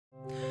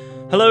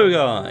Hello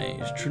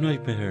guys, True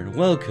Nightmare here and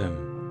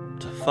welcome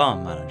to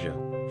Farm Manager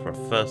for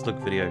a first look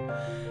video.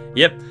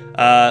 Yep,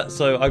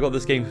 so I got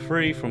this game for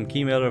free from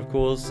Keymailer, of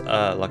course,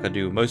 like I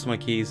do with most of my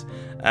keys,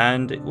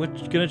 and we're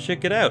gonna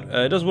check it out.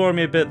 It does worry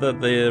me a bit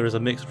that there is a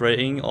mixed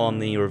rating on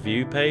the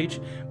review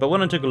page, but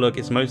when I took a look,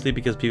 it's mostly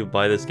because people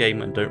buy this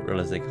game and don't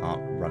realize they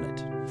can't run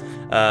it.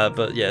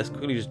 But yeah, let's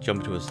quickly just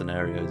jump into a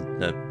scenario,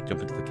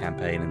 jump into the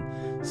campaign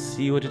and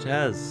see what it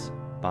has.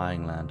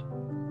 Buying land.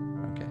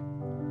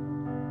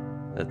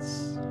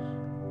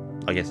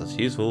 I guess that's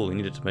useful. We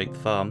need it to make the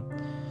farm.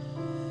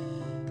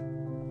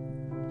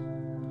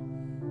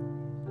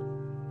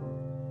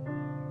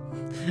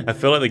 I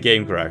feel like the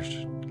game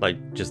crashed,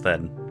 like just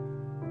then.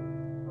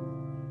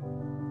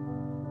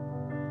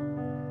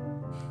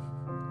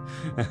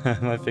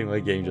 I think my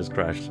game just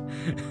crashed.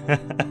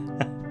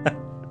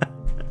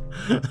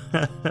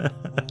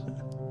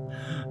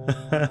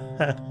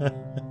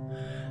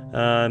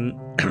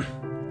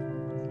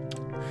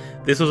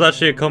 This was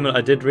actually a comment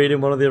I did read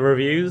in one of the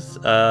reviews,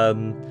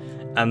 and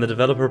the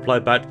developer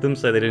replied back to them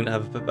saying they didn't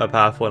have a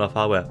powerful enough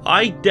hardware.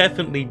 I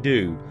definitely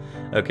do,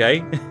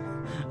 okay?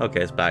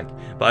 Okay, it's back.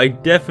 But I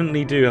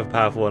definitely do have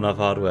powerful enough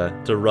hardware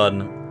to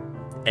run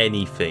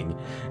anything.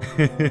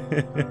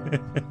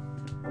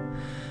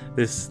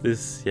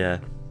 Yeah,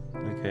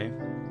 okay.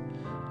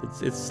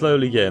 It's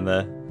slowly getting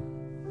there.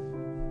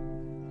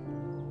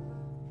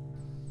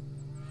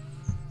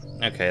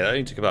 Okay, that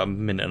only took about a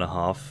minute and a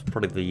half.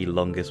 Probably the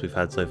longest we've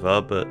had so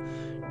far, but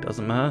it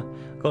doesn't matter.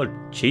 Got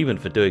an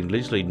achievement for doing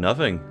literally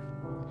nothing.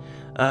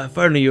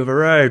 Finally you've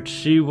arrived.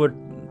 See what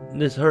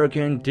this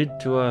hurricane did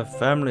to our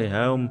family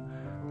home.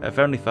 Our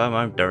family farm.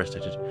 I'm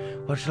devastated.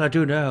 What shall I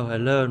do now?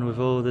 Alone with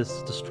all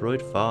this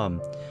destroyed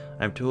farm.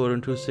 I'm too old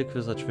and too sick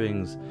for such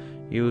things.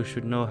 You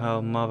should know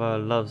how mother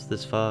loves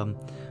this farm.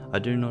 I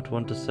do not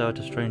want to sell it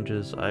to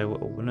strangers. I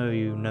know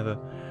you never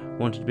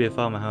wanted to be a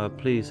farmer, however,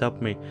 please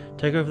help me.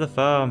 Take over the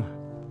farm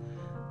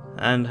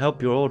and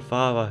help your old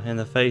father in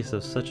the face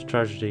of such a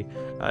tragedy.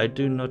 I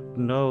do not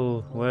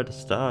know where to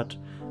start.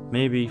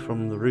 Maybe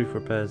from the roof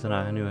repairs in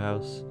our new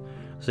house.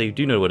 So you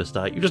do know where to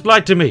start. You just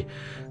lied to me!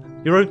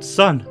 Your own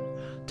son!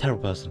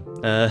 Terrible person.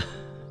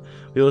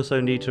 We also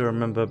need to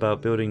remember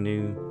about building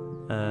new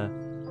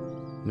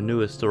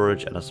manure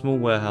storage and a small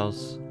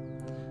warehouse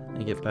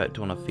and get back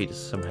to on our feet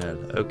somehow.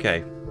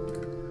 Okay.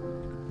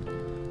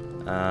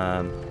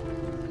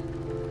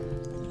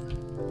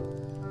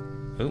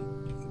 Oh,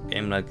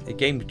 the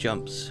game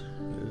jumps.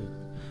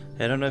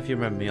 Hey, I don't know if you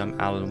remember me. I'm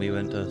Alan. We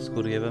went to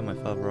school together. My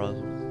father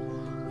asked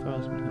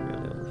me to be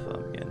on the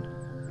farm again.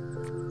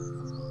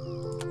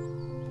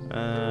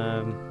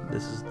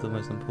 This is the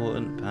most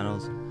important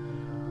panels.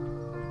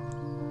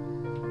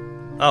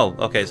 Oh,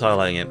 okay, it's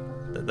highlighting it.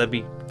 That'd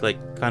be like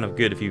kind of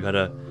good if you had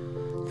a.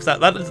 Cause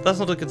that's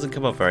not it doesn't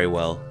come up very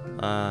well.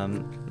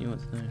 You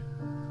want to know?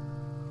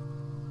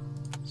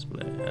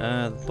 Split.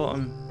 The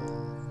bottom.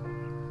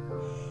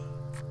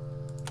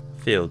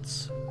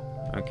 Fields.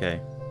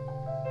 Okay.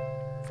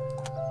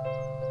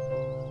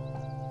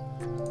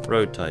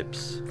 Road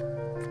types.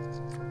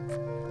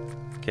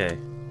 Okay.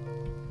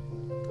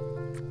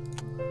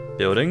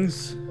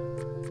 Buildings.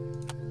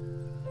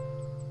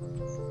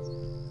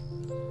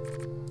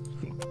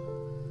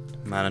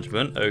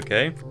 Management.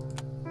 Okay.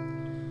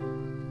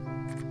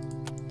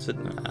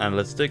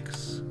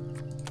 Analytics.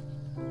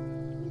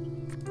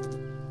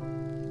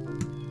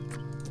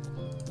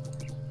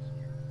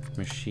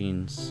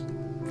 Machines.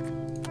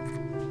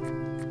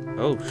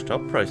 Oh,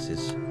 stock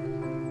prices.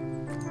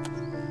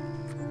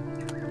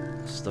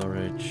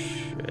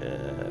 Storage.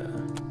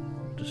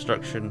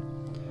 Destruction.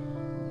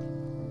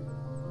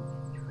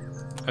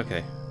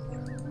 Okay.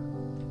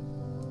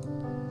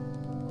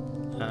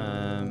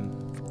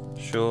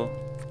 Sure.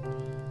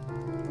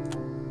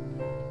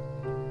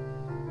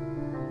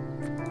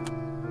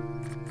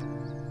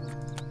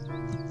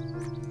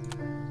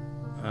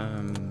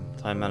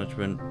 Time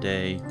management,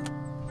 day,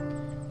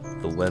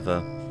 the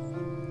weather.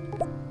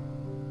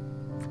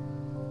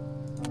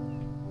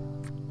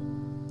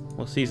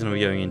 What season are we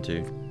going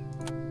into?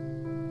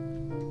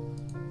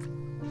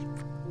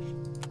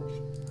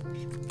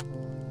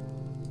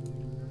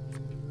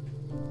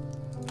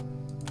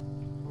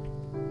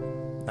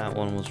 That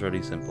one was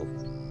really simple.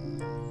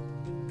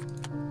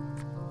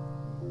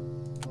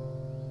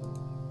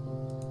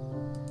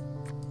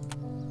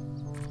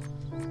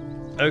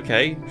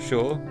 Okay,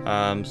 sure.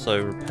 So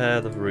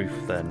repair the roof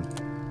then.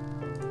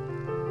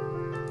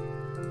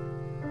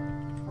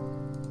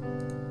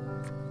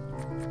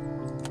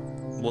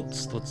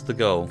 What's the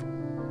goal?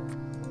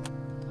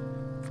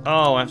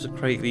 Oh, I have to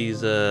create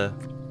these. Oh,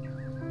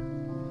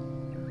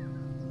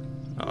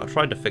 I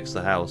tried to fix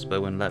the house, but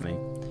it wouldn't let me.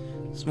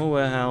 Small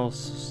warehouse,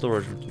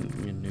 storage,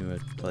 new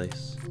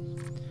place.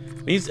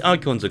 These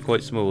icons are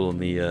quite small on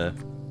the.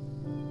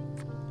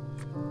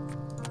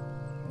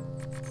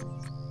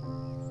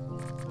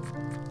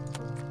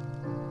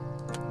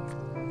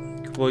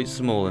 Quite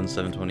small in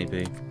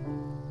 720p.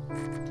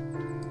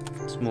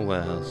 Small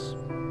warehouse.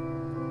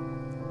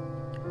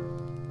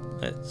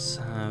 Let's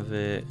have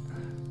it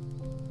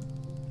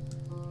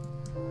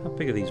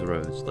big are these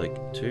roads? Like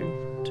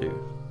 2?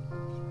 2.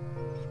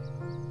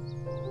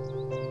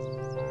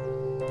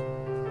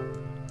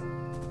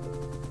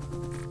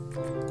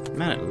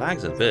 Man, it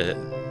lags a bit.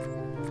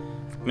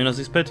 I mean, I was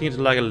expecting it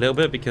to lag a little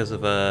bit because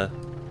of the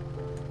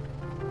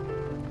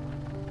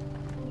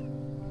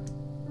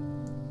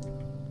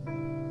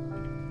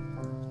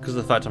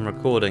fact I'm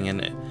recording,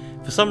 and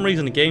for some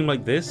reason a game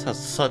like this has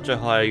such a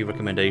high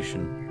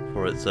recommendation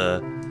for its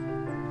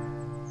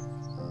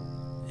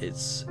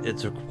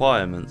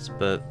requirements,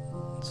 but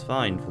it's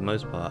fine for the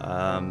most part.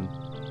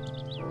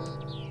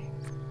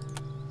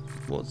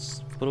 What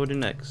do I do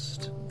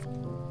next?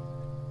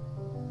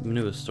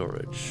 Manure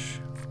storage.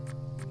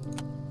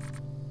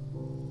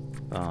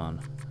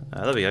 Barn.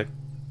 There we go.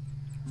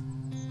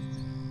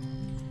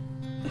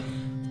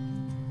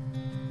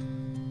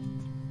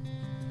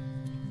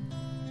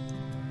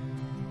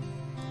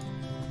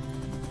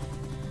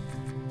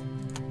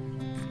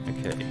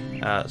 Okay.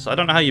 So I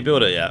don't know how you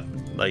build it yet.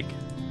 Like,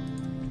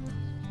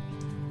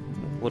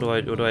 what do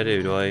I do?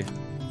 Do I?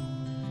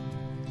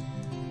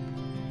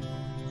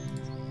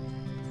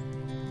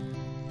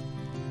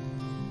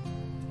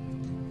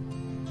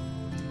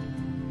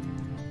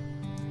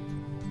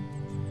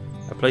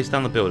 I place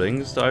down the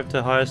buildings. Do I have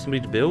to hire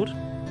somebody to build?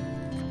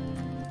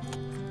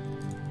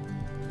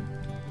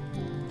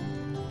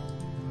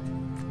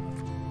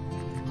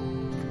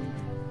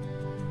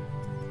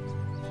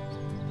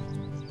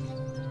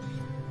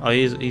 Oh,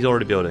 he's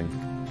already building.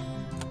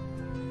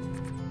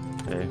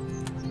 Okay.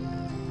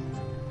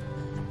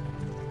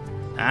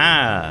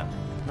 Ah,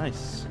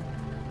 nice.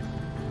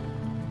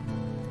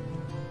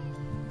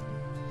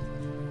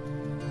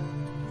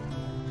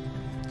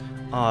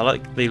 Oh, I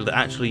like they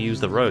actually use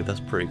the road. That's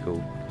pretty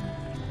cool.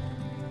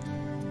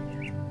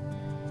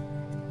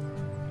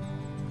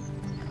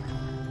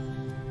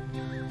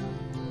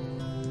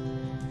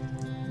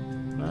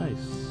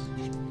 Nice.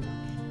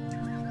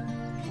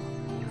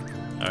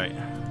 All right.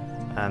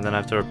 And then I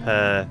have to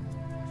repair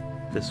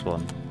this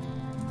one.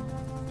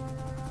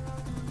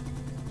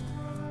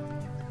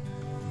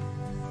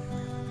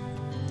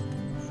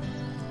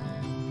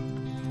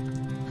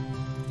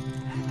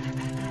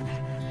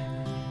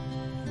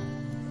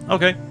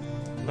 Okay,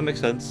 that makes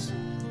sense.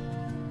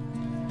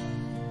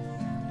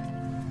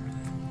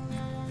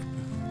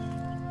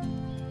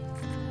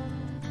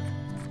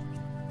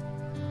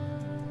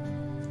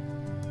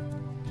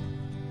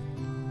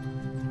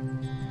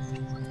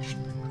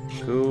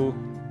 Cool.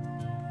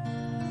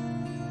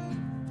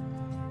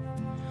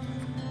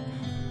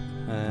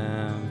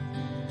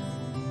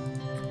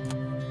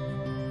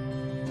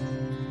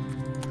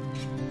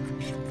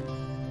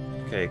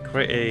 Okay,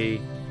 create a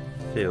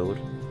field.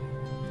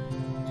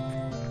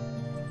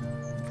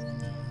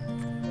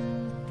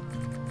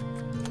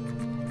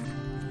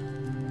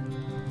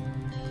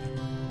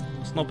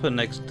 Let's not put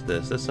next to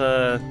this. There's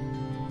a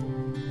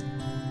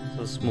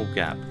small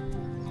gap.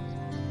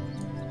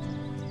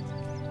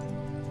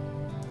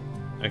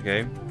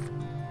 Okay.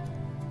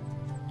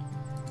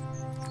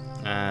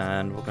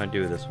 And what can I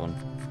do with this one?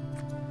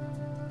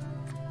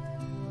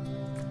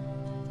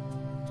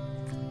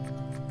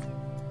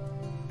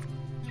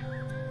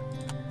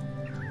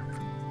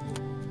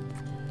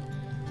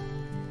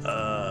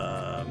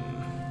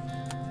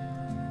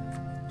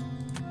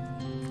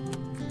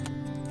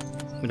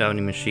 We don't have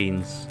any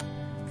machines.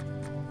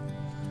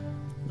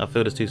 Our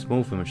field is too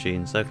small for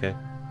machines, okay.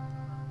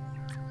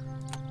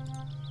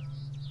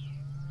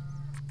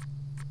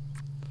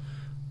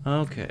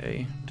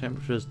 Okay,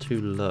 temperature is too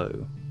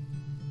low.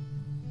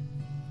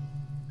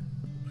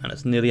 And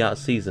it's nearly out of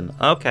season.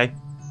 Okay.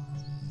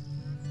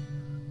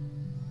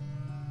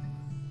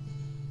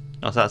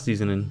 Oh, it's out of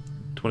season in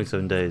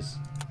 27 days.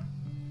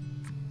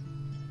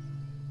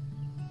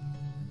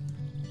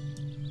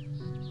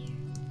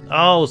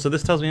 Oh, so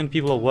this tells me how many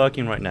people are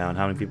working right now and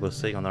how many people are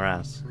sitting on their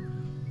ass.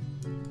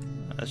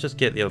 Let's just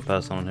get the other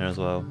person on here as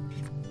well.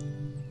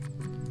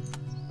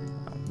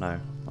 Oh, no,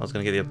 I was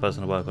going to get the other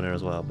person to work on here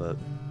as well, but...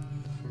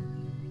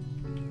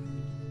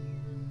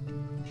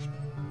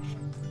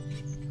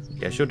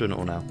 yeah, she'll do it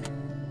all now.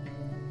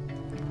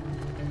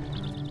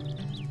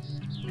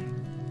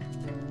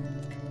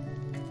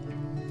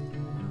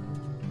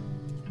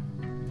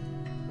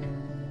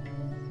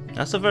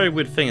 That's a very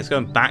weird thing, it's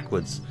going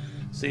backwards.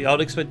 See,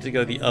 I'd expect it to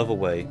go the other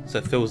way, so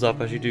it fills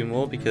up as you do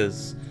more,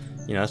 because,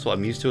 you know, that's what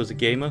I'm used to as a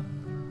gamer.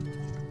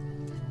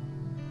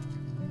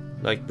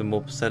 Like, the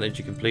more percentage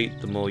you complete,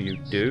 the more you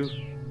do.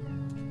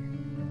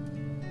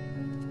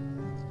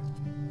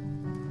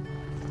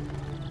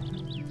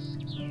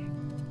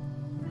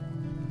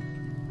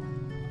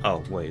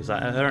 Oh, wait, is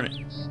that her?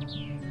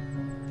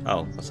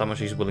 Oh, that's how much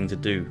she's willing to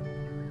do.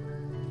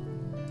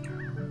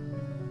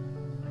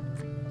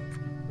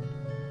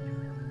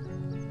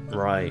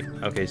 Right,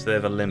 okay, so they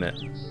have a limit.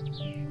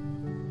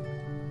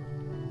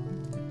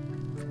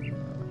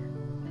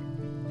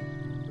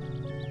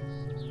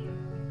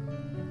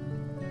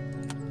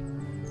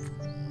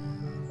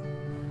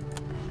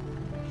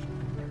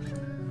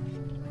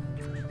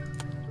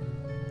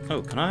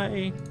 Oh, can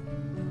I?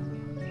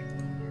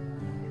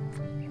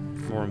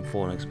 More more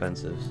important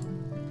expenses.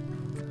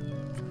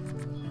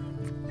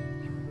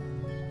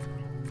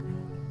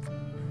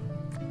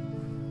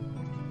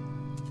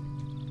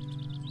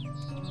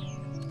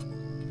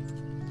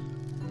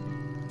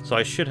 So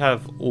I should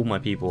have all my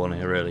people on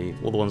here, really.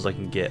 All the ones I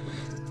can get.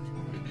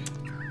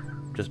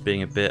 Just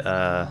being a bit,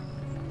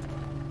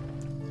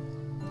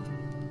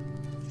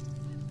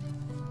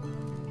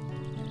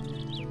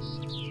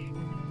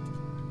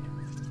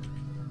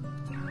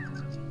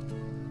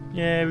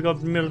 yeah, we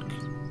got milk.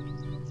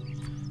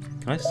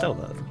 Can I sell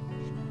that?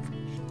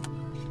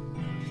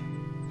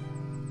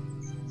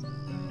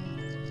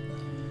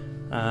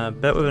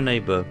 Bet with a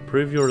neighbour.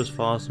 Prove you're as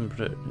fast and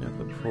predict. Yeah,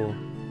 but before.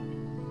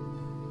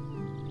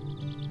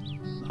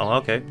 Oh,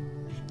 okay.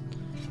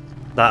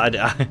 That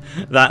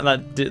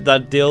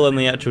deal and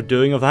the actual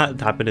doing of that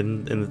happened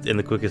in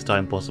the quickest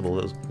time possible.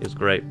 It was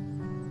great.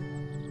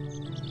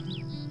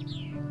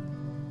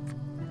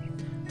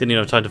 Didn't even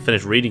have time to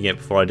finish reading it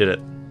before I did it.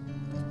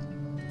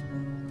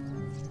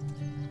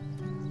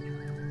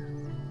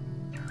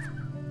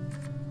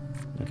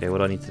 Okay, what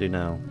do I need to do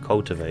now?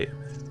 Cultivate.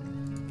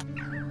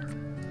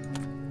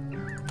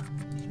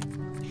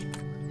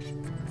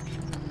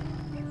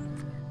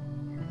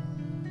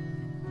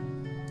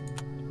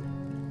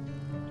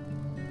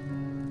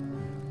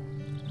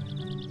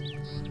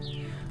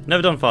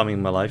 Never done farming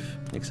in my life,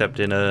 except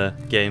in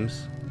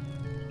games.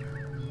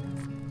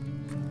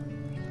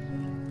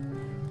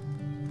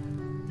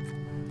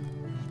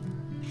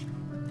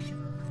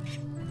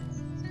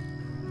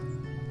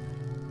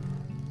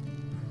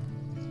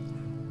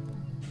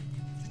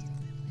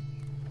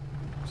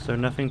 So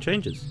nothing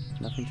changes.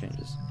 Nothing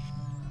changes.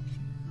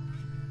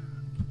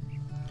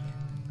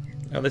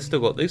 Oh, they've still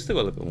got a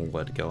little bit more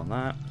way to go on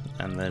that.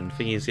 And then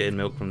Thingy's getting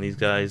milk from these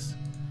guys.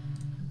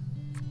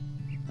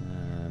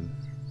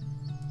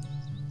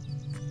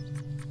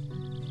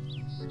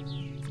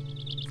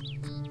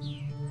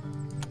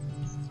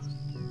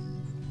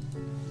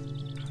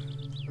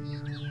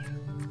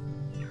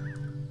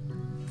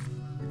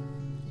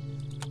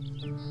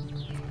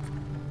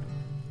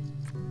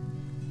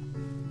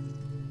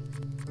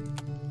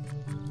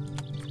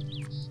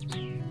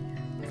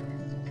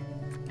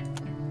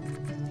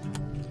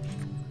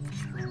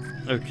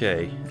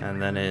 Okay,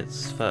 and then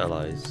it's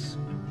fertilize.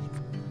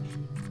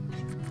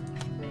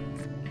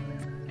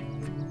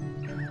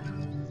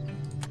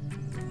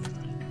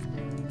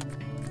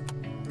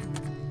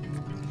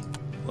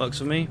 Works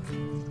for me.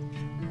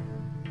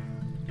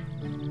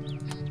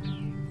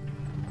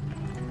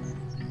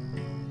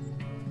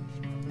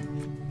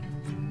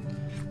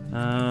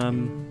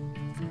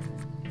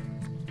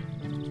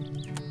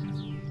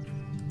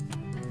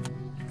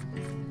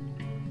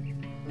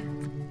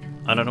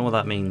 I don't know what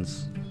that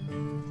means.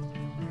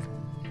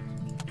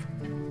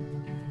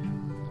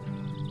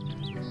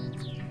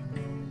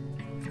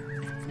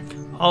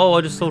 Oh,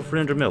 I just sold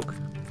 300 milk.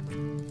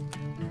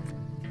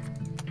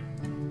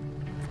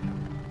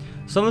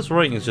 Some of this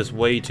writing is just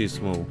way too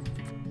small.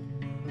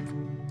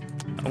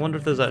 I wonder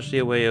if there's actually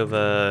a way of,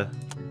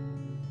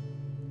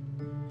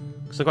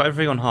 because I got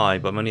everything on high,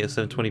 but I'm only at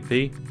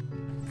 720p.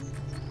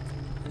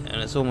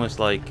 And it's almost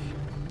like,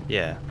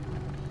 yeah.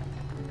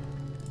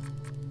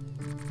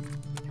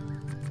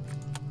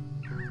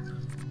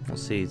 What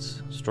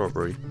seeds?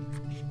 Strawberry.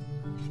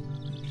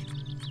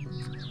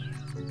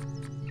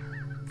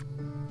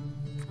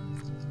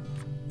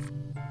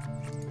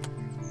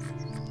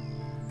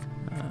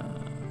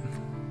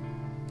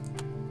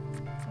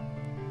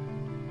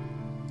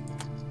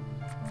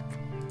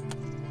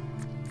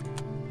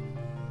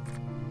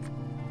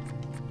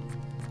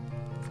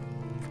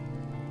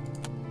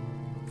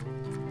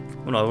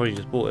 Oh no, I've already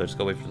just bought it, I just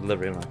gotta wait for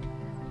delivery, haven't I?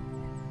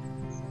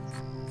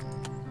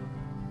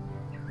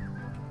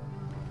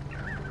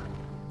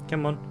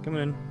 Come on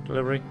in,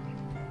 delivery.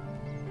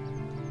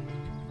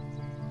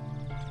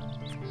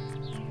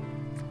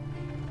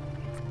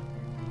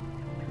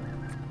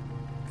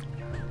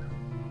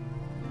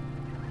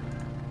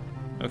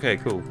 Okay,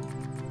 cool.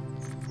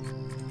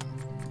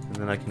 And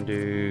then I can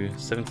do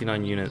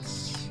 79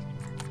 units.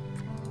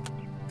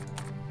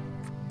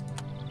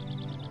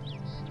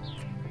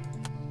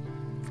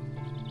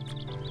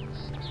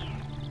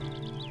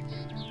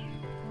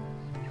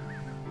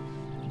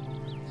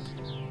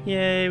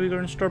 Yay, we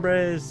got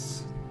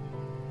strawberries!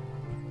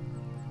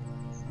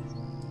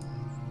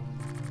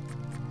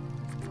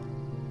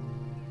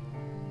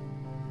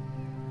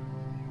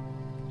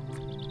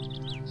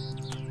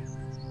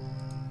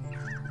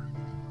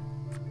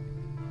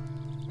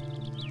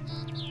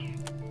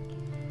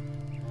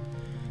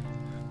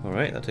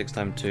 Alright, that takes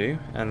time too.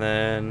 And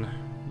then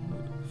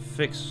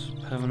fix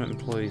permanent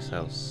employee's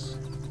house.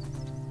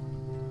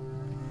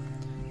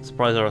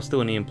 Surprised there are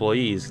still any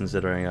employees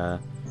considering the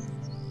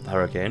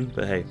hurricane,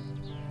 but hey.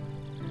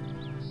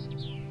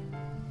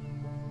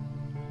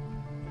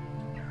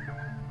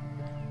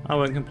 I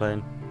won't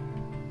complain.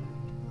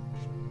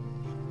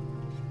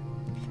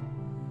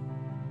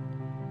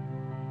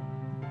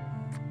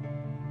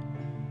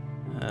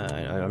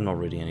 I'm not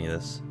reading any of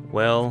this.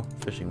 Well,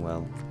 fishing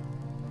well.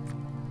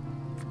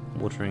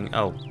 Watering.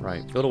 Oh,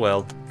 right. Build a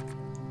well.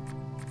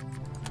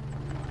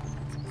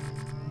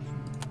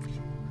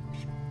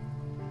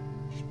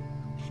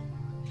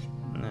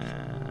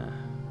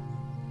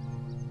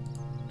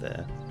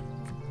 There.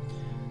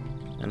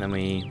 And then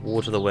we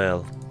water the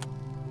well.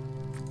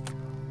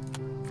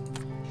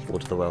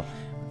 Water the well.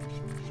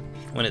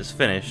 When it's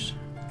finished...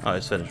 Oh,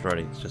 it's finished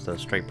already. It's just a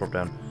straight prop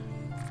down.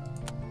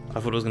 I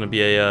thought it was going to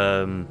be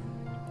a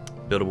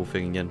buildable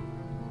thing again.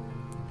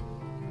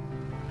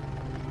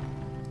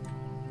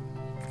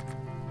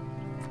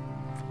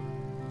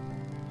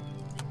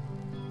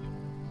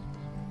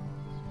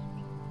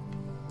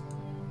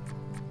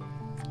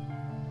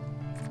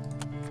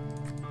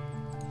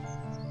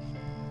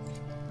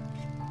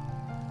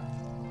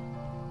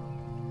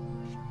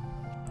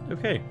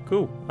 Okay,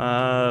 cool.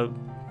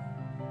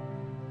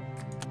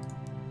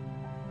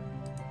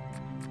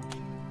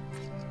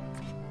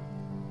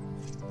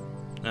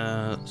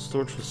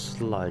 Storage for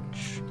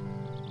sludge.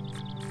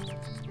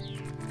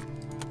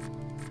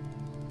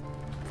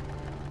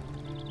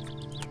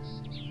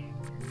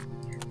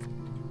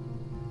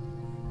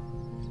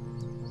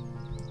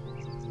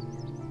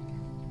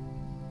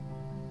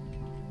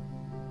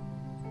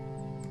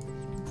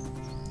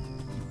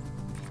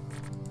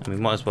 And we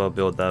might as well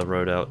build that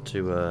road out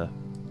to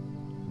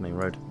main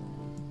road.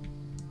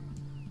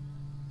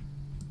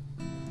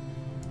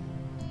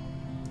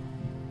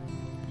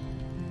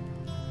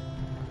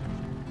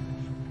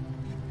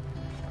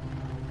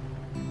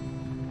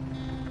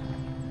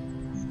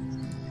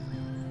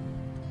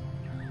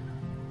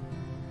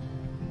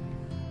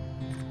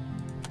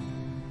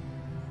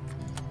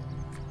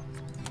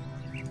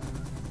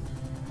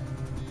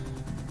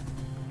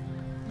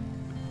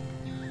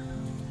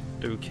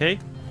 Okay.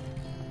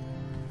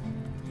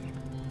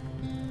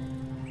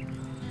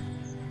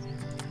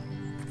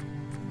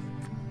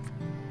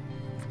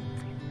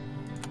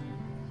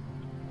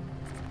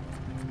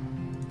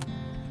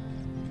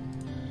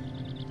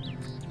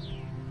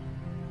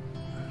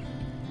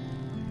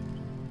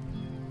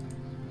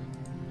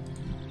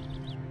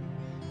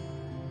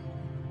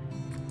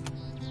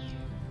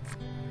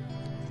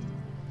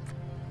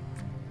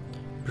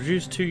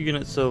 Produce 2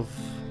 units of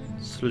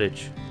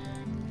sludge.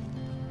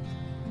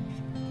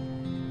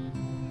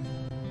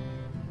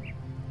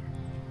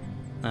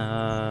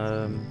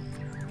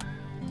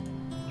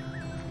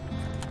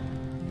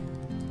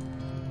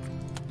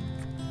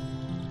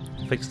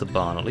 Fix the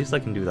barn. At least I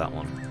can do that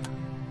one.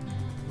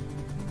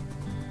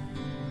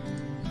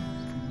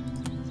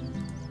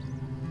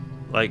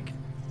 Like...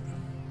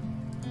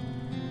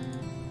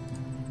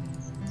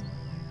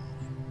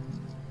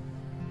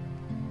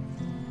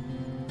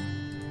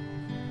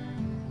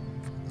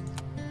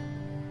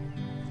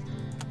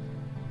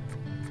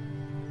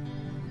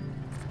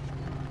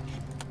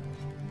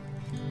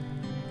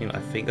 You know, I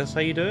think that's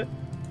how you do it.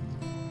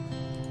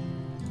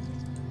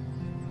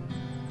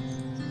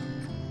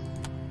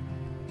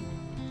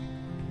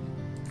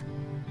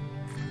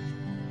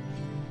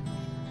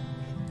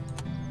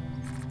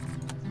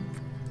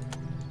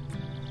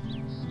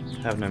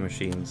 Have no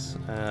machines.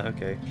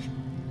 Okay.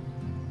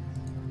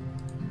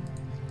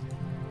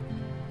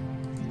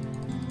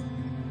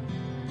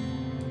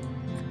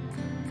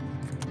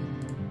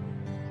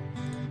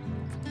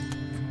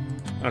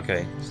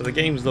 Okay, so the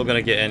game's not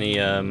gonna get any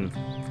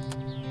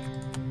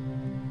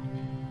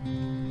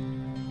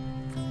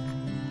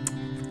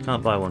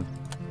can't buy one.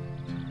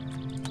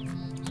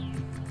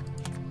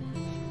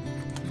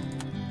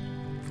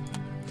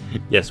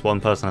 Yes,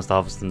 one person has to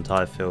harvest the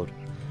entire field.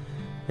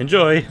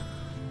 Enjoy!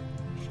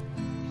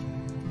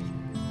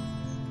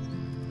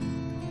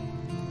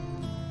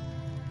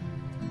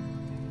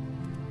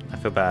 I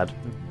feel bad.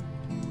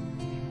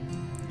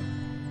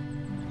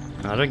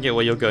 I don't get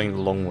why you're going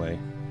the long way.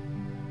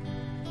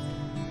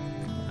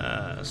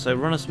 So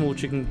run a small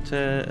chicken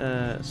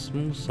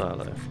small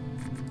silo.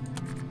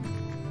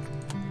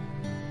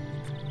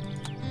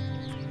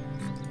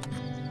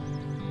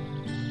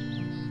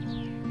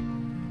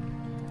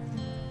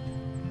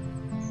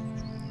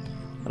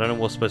 I don't know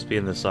what's supposed to be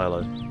in the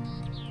silo.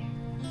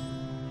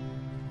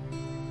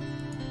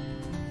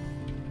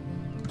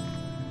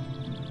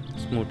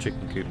 Small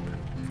chicken coop.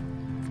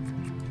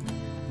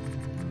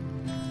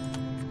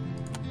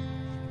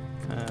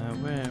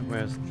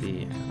 Where's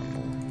the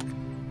animal?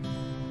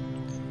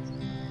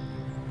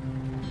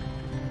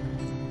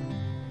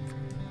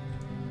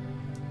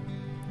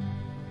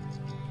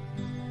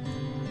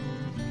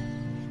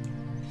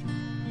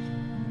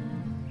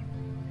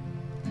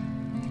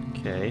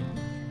 Okay.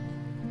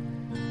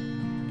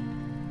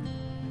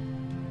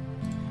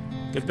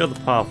 Let's build the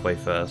pathway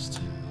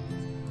first.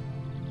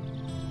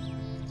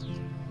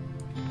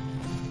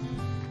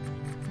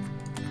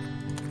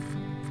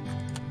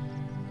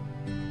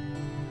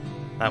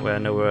 That way I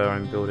know where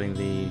I'm building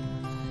the...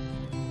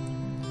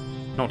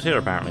 Not here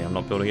apparently, I'm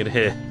not building it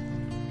here.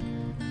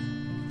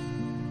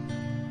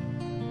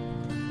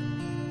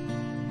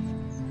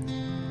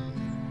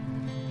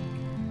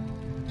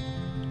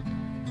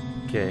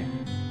 Okay.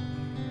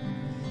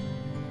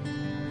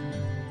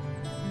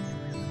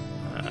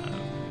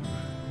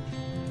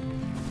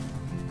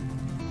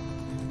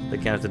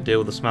 gonna have to deal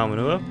with the smell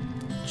manure.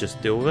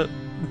 Just deal with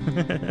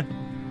it.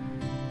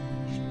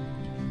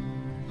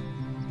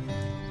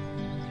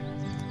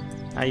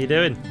 How you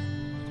doing?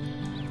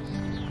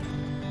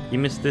 You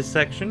missed this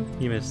section?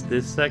 You missed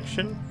this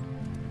section?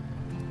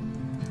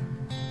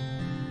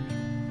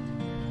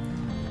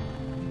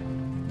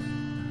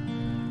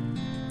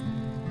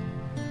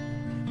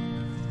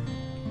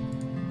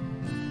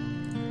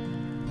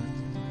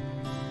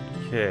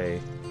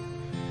 Okay.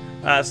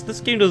 So this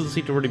game doesn't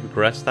seem to really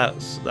progress that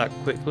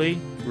quickly.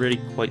 Really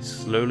quite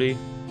slowly.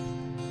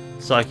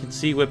 So I can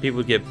see where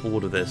people get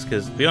bored of this,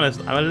 because to be honest,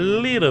 I'm a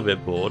little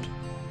bit bored.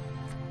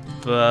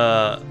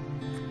 But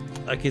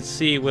I can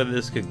see where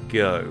this could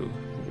go,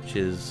 which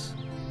is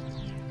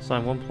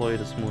assign one employee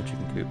to a small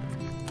chicken coop.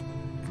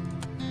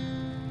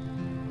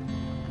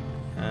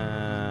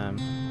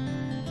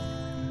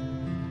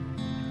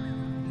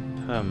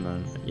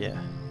 Permanent, yeah.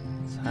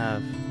 Let's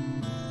have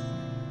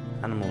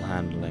animal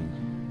handling.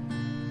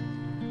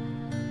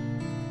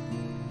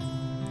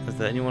 Is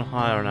there anyone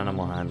higher on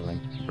animal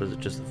handling, or is it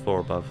just the 4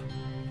 above?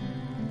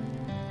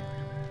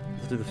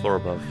 Let's do the 4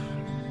 above.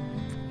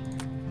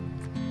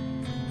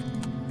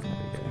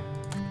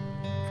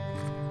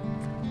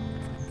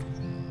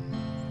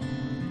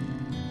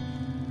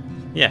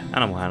 Yeah,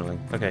 animal handling.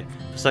 Okay.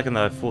 For a second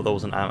though, I thought that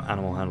wasn't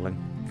animal handling.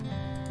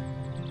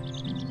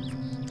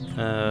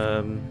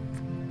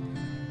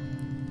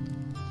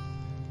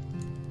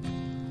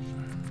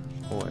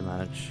 Auto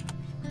manage.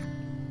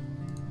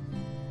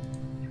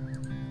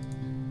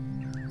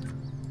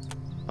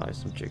 Buy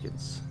some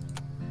chickens.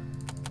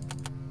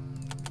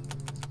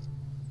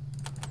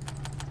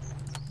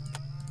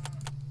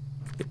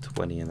 Get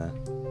 20 in there.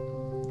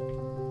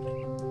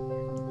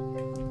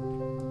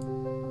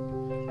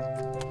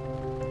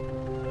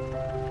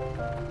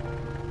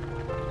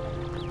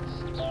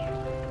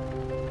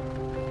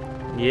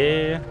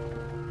 Yeah.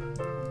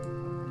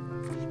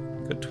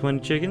 Got 20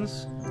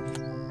 chickens.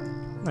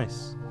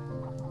 Nice.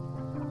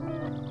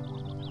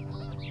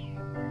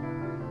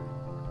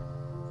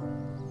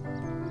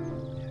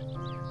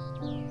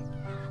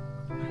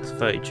 It's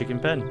 30 chicken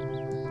pen.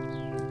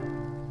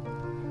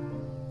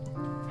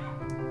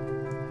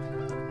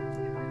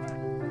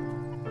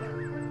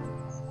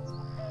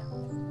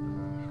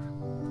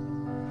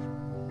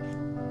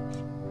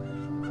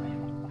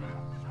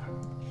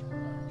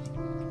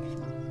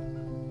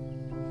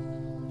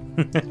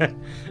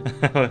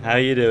 How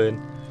you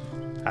doing?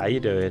 How you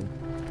doing?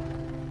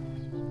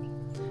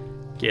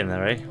 Get in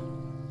there, eh?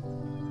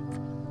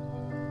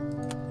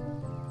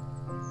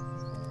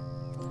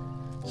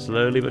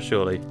 Slowly but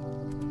surely.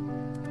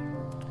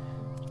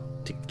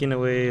 Ticking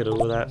away at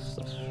all that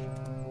stuff.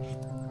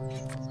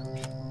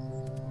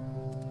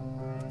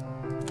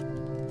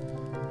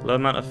 Low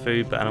amount of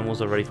food, but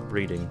animals are ready for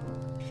breeding.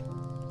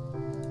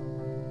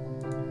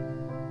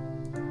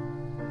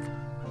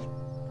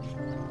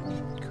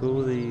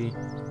 Cool the...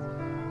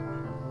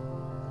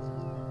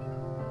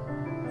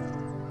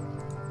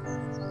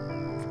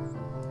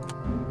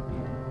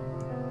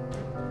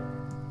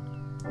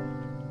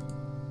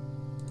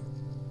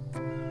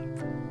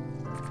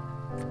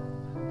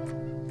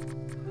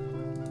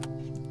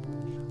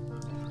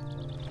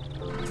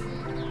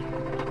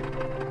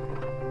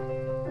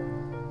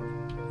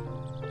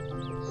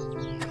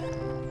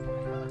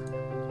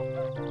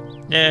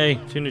 Yay!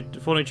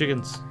 4 new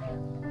chickens.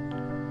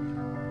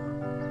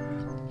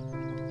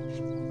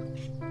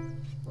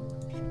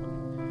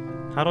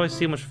 How do I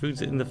see how much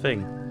food's in the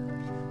thing?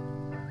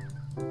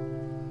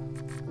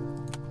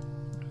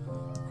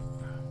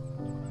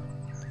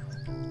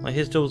 Like,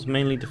 his job's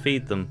mainly to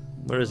feed them.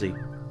 Where is he?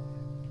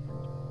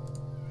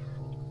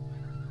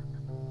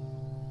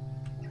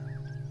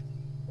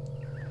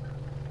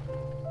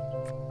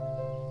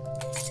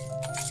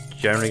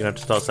 Generally gonna have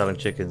to start selling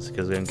chickens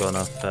because we haven't got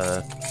enough,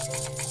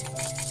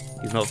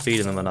 he's not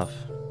feeding them enough.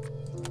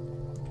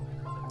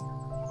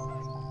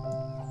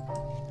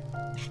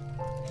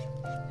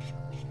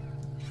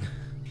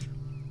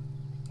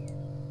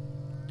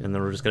 And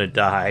then we're just gonna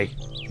die.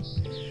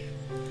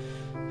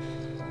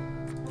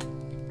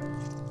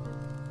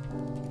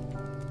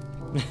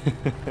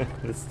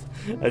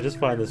 I just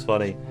find this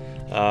funny.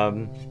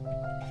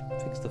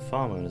 Fix the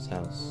farm owner's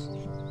house.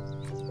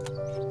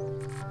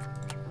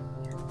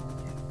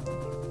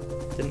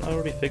 Didn't I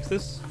already fix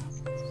this?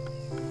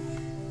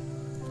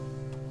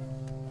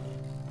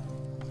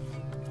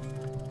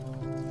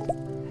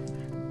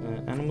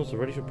 Animals are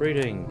ready for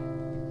breeding.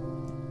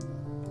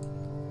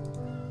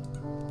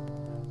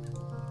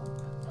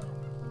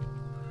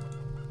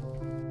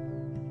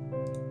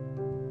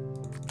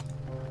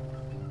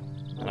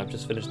 And I've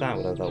just finished that,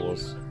 whatever that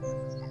was.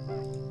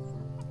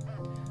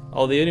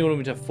 Oh, they only wanted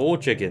me to have 4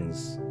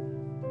 chickens.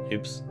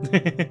 Oops.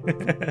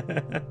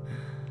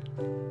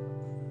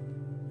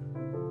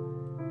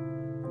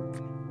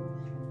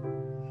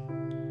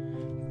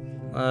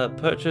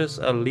 Purchase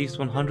at least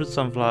 100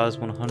 sunflowers,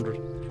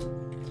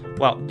 100...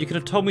 Well, you could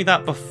have told me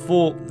that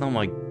before... Oh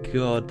my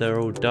god, they're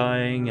all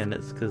dying, and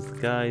it's because the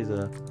guys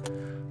are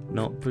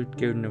not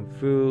giving them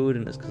food,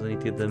 and it's because I need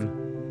to give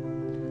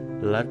them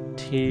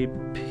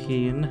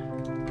Latipine.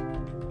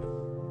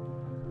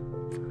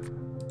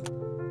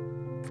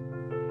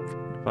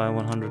 Buy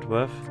 100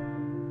 worth.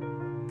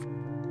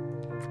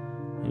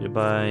 Need to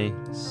buy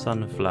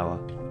sunflower.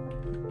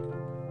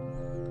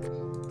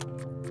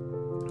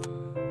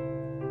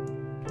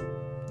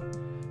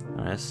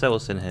 Alright, let's sell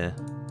what's in here.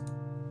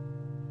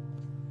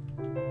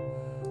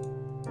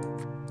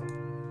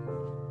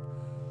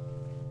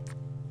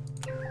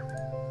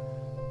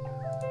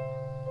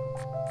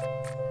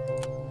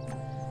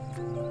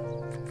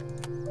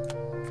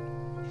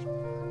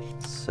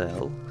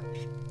 Sell.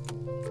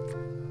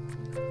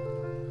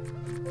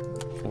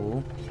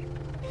 Or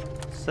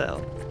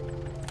sell.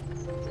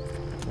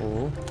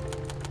 Or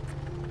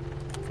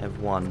have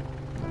one.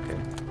 Okay.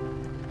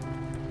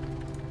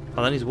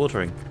 Oh, that needs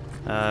watering.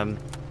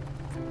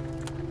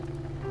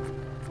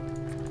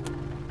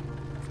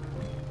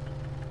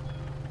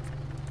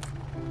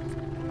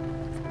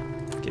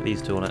 Get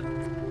these two on it.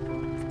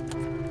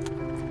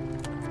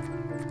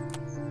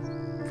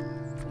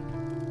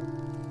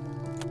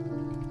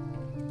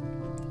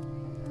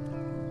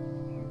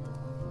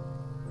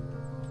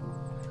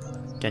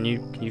 Can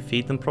you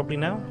feed them properly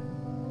now?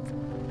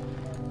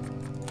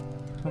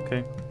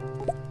 Okay.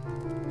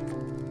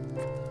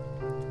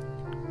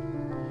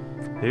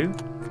 Who?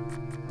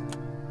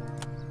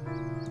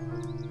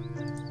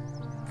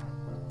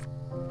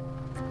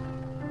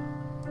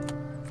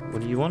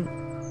 What do you want?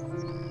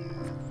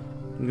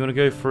 You want to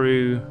go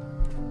through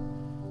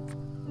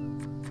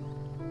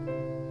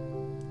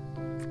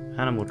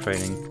animal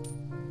training?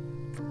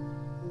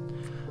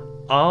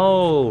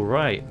 Oh,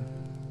 right.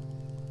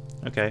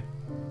 Okay.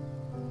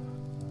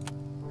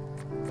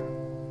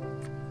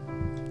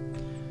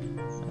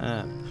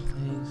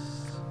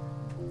 Place.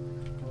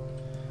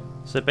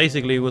 So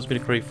basically, it wants me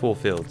to create 4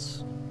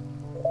 fields.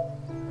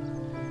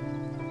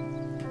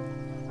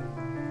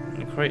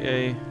 And create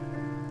a.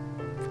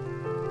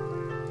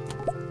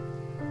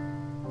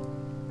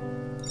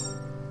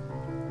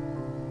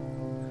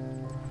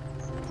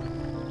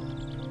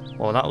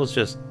 Well, that was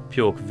just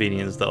pure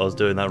convenience that I was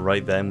doing that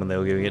right then when they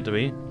were giving it to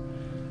me.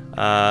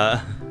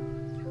 Oh,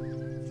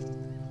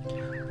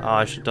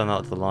 I should have done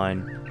that to the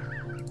line.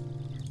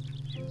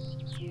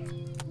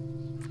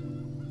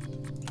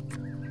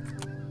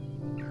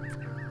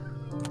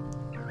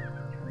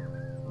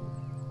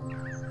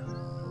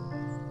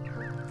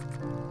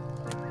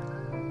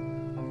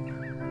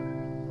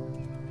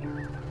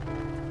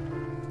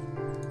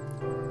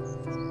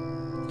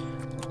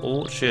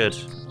 Orchard.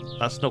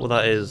 That's not what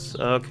that is.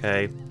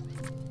 Okay.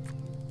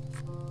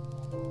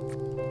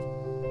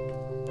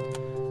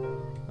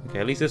 Okay,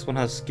 at least this one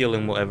has skill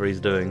in whatever he's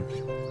doing.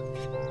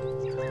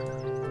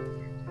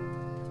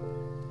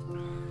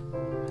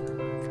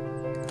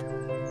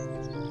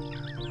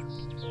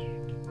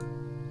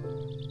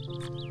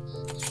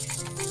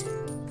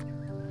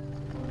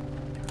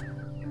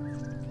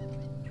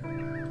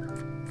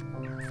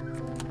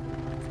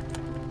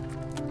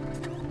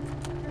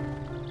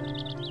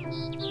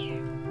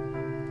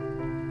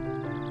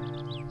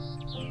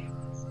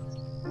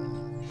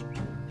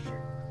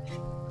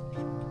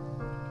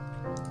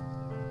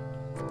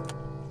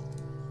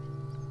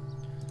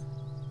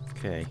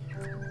 Okay.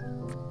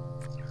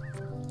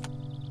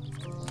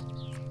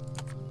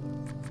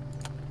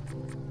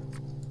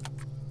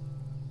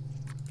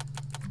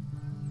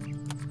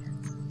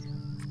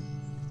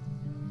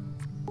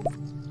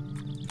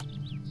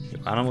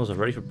 Your animals are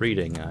ready for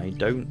breeding. I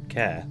don't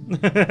care.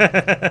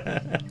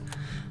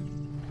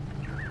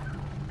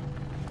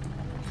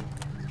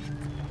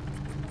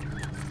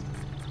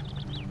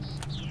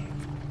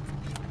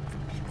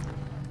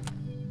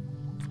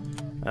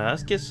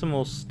 Let's get some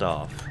more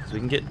staff, so we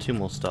can get 2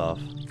 more staff.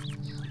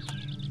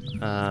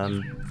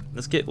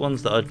 Let's get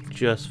ones that are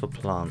just for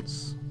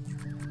plants.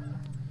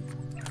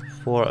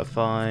 4 out of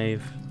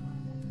 5.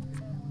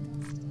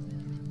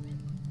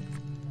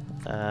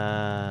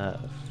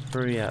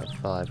 3 out of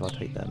 5, I'll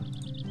take them.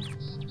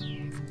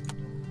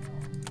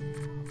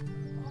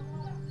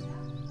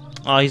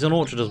 Oh, he's an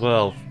orchard as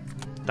well.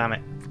 Damn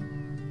it.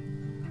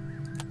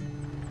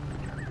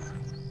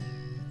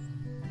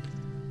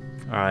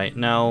 Alright,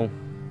 now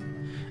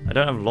I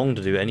don't have long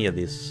to do any of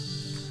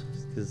this.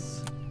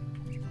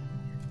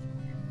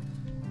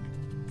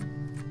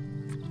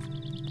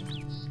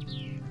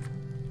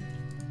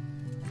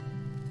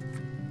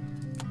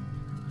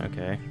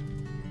 Okay.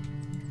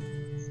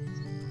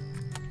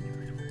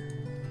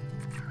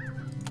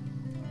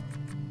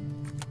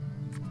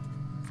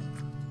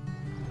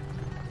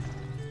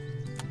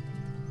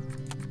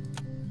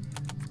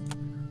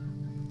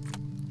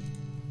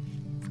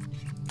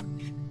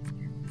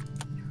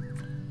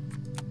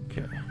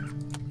 Okay.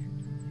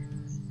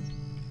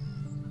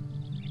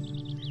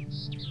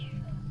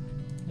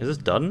 Is this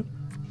done?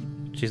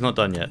 She's not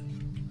done yet.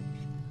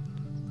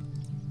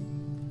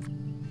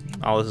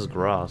 Oh, this is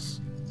grass.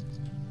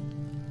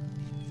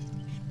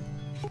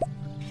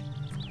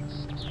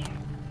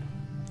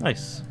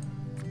 Nice.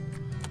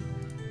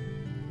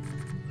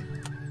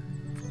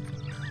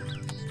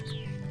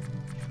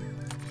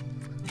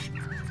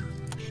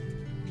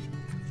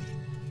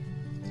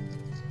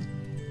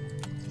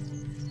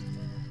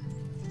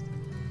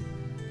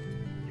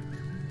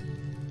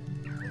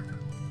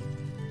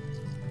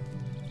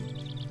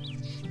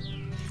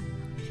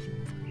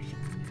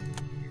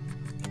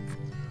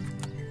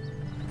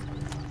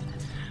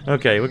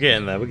 Okay, we're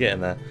getting there, we're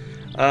getting there.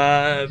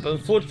 But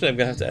unfortunately I'm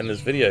going to have to end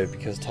this video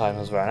because time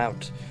has run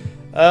out.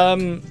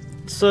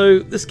 So,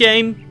 this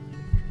game,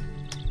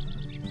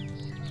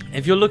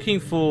 if you're looking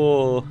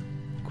for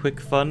quick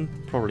fun,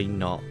 probably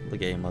not the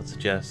game I'd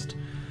suggest.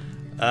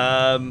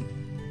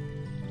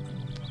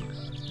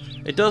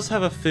 It does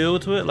have a feel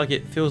to it, like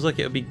it feels like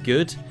it would be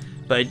good,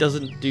 but it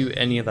doesn't do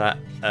any of that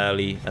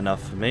early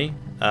enough for me.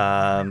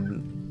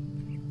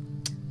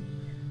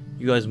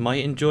 You guys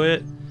might enjoy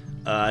it.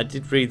 I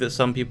did read that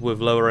some people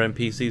with lower end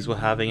PCs were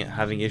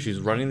having issues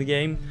running the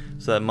game,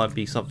 so that might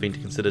be something to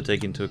consider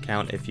taking into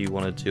account if you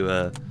wanted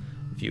to,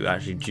 if you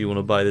actually do want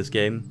to buy this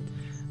game.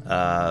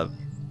 But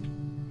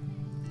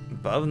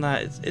other than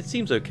that, it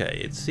seems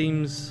okay. It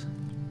seems,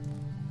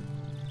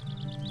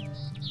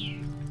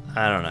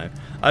 I don't know.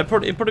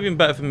 It'd probably been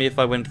better for me if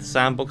I went to the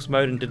sandbox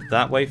mode and did it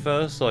that way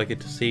first, so I get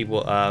to see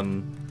what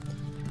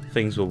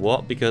things were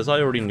what, because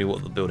I already knew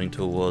what the building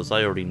tool was.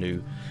 I already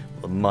knew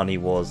what the money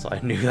was. I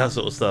knew that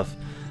sort of stuff,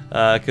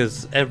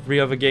 because every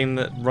other game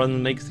that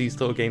makes these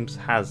sort of games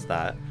has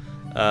that.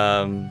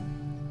 And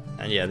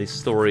yeah, these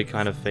story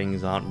kind of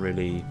things aren't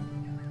really.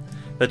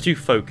 They're too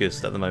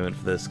focused at the moment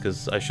for this,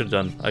 because I should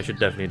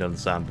definitely have done the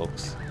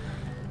sandbox.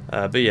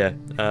 But yeah,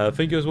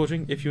 thank you guys for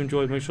watching. If you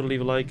enjoyed, make sure to leave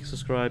a like,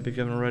 subscribe if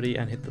you haven't already,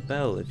 and hit the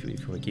bell if you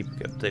want to keep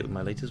up to date with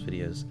my latest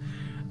videos.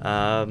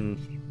 Other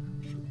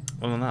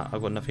than that,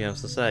 I've got nothing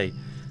else to say.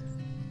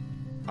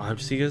 I hope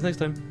to see you guys next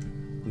time.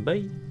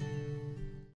 Bye.